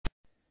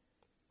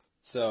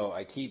So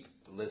I keep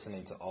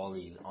listening to all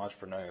these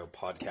entrepreneurial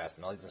podcasts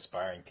and all these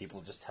inspiring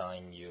people just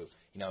telling you,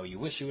 you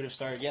wish you would have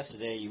started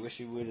yesterday. You wish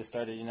you would have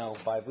started,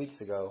 5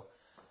 weeks ago.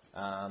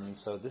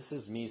 So this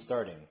is me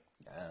starting.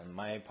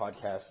 My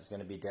podcast is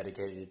going to be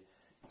dedicated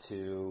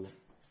to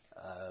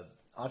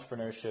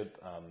entrepreneurship,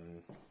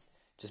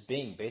 just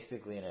being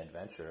basically an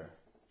adventure.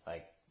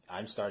 Like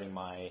I'm starting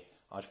my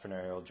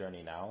entrepreneurial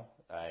journey now.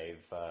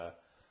 I've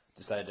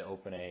decided to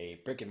open a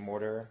brick and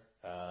mortar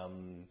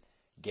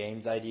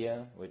games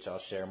idea, which I'll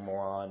share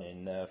more on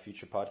in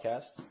future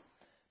podcasts.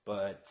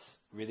 But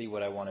really,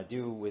 what I want to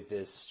do with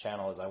this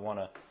channel is I want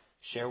to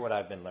share what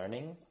I've been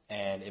learning,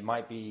 and it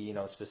might be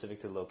specific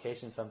to the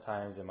location.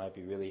 Sometimes it might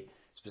be really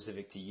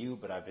specific to you,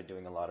 but I've been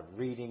doing a lot of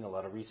reading, a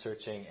lot of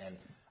researching, and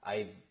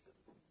I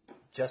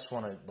just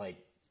want to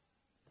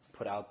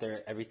put out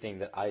there everything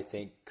that I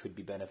think could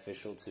be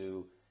beneficial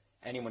to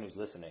anyone who's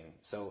listening.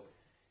 So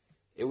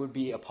it would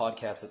be a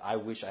podcast that I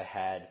wish I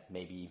had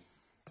maybe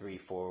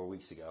 3-4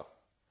 weeks ago,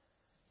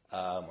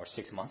 or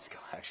 6 months ago.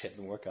 Actually, I've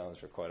been working on this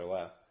for quite a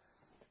while.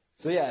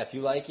 So yeah, if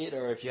you like it,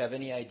 or if you have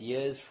any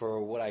ideas for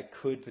what I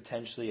could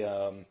potentially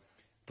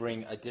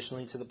bring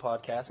additionally to the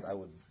podcast, I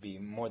would be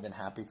more than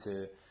happy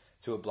to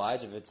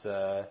oblige.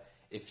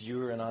 If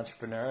you're an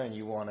entrepreneur and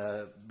you want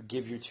to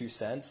give your 2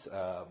 cents,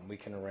 we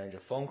can arrange a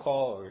phone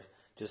call or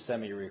just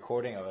send me a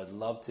recording. I would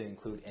love to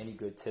include any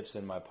good tips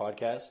in my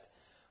podcast.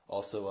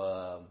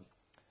 Also,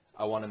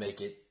 I want to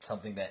make it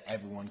something that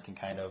everyone can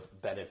kind of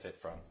benefit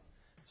from.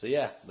 So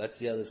yeah, let's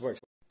see how this works.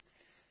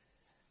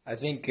 I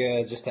think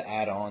just to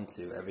add on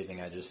to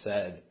everything I just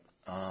said,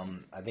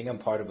 I think I'm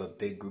part of a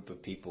big group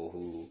of people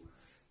who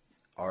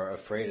are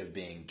afraid of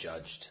being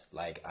judged.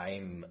 Like,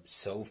 I'm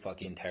so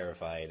fucking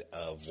terrified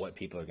of what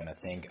people are going to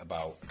think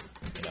about,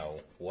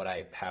 what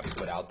I have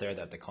put out there,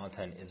 that the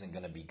content isn't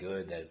going to be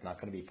good, that it's not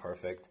going to be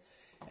perfect.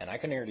 And I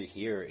can already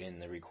hear in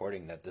the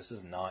recording that this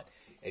is not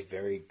a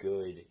very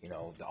good,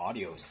 the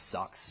audio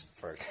sucks,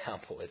 for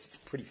example. It's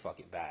pretty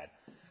fucking bad.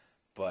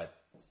 But,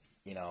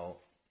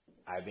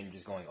 I've been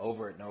just going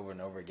over it and over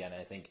and over again.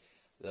 I think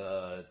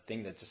the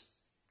thing that just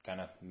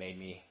kind of made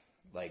me,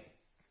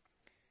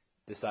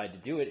 decide to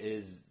do it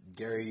is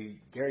Gary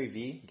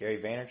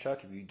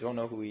Vaynerchuk. If you don't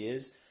know who he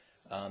is,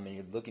 and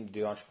you're looking to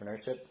do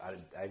entrepreneurship,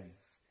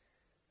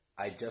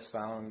 I just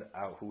found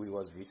out who he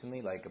was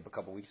recently, like a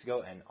couple weeks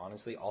ago, and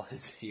honestly, all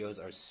his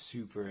videos are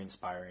super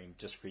inspiring,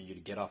 just for you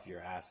to get off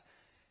your ass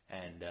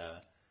and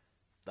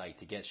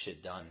to get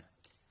shit done.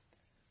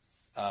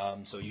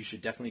 So you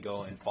should definitely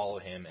go and follow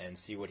him and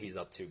see what he's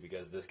up to,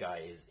 because this guy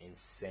is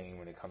insane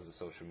when it comes to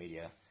social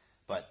media.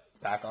 But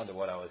back onto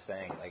what I was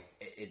saying,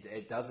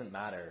 it doesn't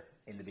matter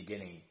in the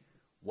beginning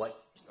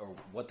what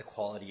the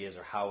quality is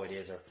or how it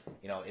is, or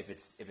if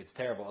it's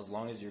terrible, as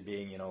long as you're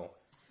being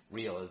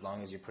real, as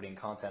long as you're putting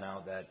content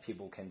out that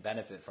people can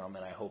benefit from.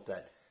 And I hope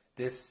that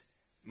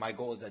my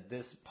goal is that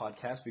this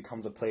podcast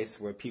becomes a place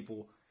where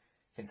people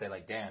can say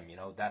damn,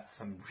 that's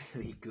some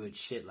really good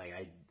shit.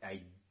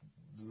 I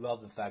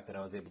love the fact that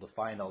I was able to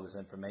find all this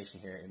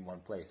information here in one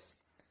place.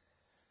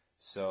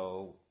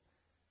 So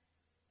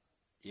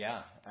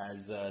yeah,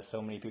 as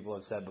so many people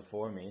have said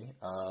before me,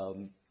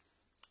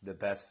 the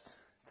best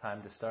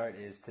time to start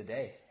is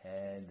today,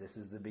 and this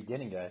is the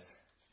beginning, guys.